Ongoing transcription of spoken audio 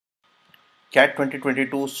CAT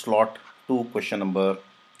 2022 slot 2 question number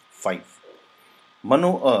 5.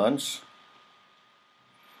 Manu earns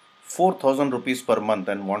 4,000 rupees per month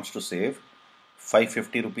and wants to save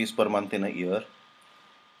 550 rupees per month in a year.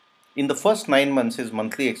 In the first 9 months his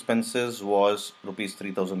monthly expenses was rupees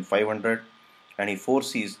 3,500 and he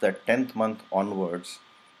foresees that 10th month onwards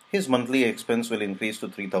his monthly expense will increase to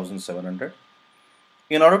 3,700.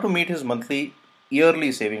 In order to meet his monthly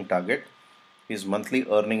yearly saving target, his monthly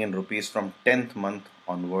earning in rupees from 10th month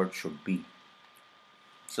onward should be.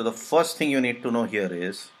 So the first thing you need to know here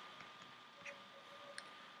is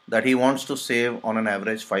that he wants to save on an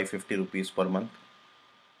average 550 rupees per month.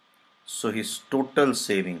 So his total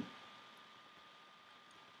saving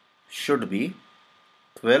should be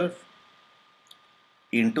 12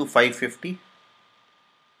 into 550,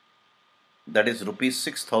 that is rupees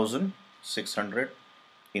 6,600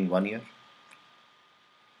 in 1 year.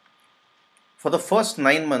 For the first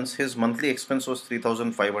 9 months his monthly expense was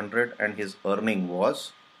 3,500 and his earning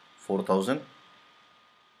was 4,000.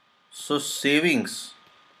 So savings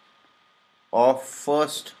of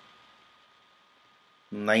first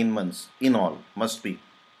 9 months in all must be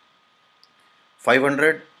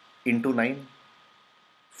 500 into 9.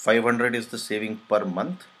 500 is the saving per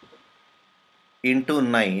month, into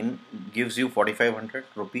 9 gives you 4,500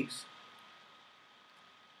 rupees.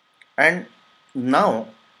 And now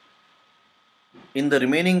in the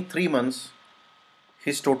remaining 3 months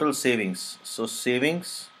his total savings, so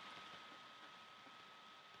savings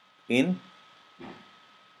in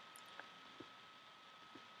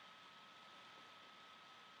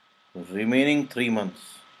remaining 3 months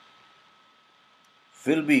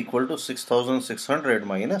will be equal to 6,600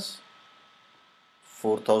 minus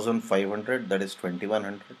 4,500, that is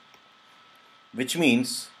 2,100, which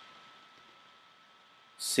means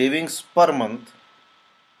savings per month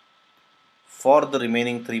for the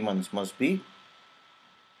remaining 3 months must be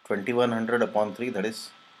 2,100 upon 3, that is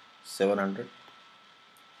 700.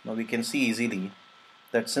 Now we can see easily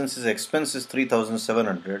that since his expense is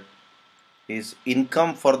 3,700, his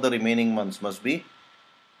income for the remaining months must be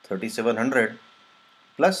 3,700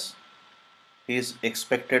 plus his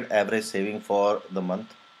expected average saving for the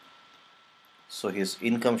month. So his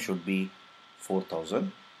income should be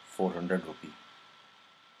 4,400 rupee.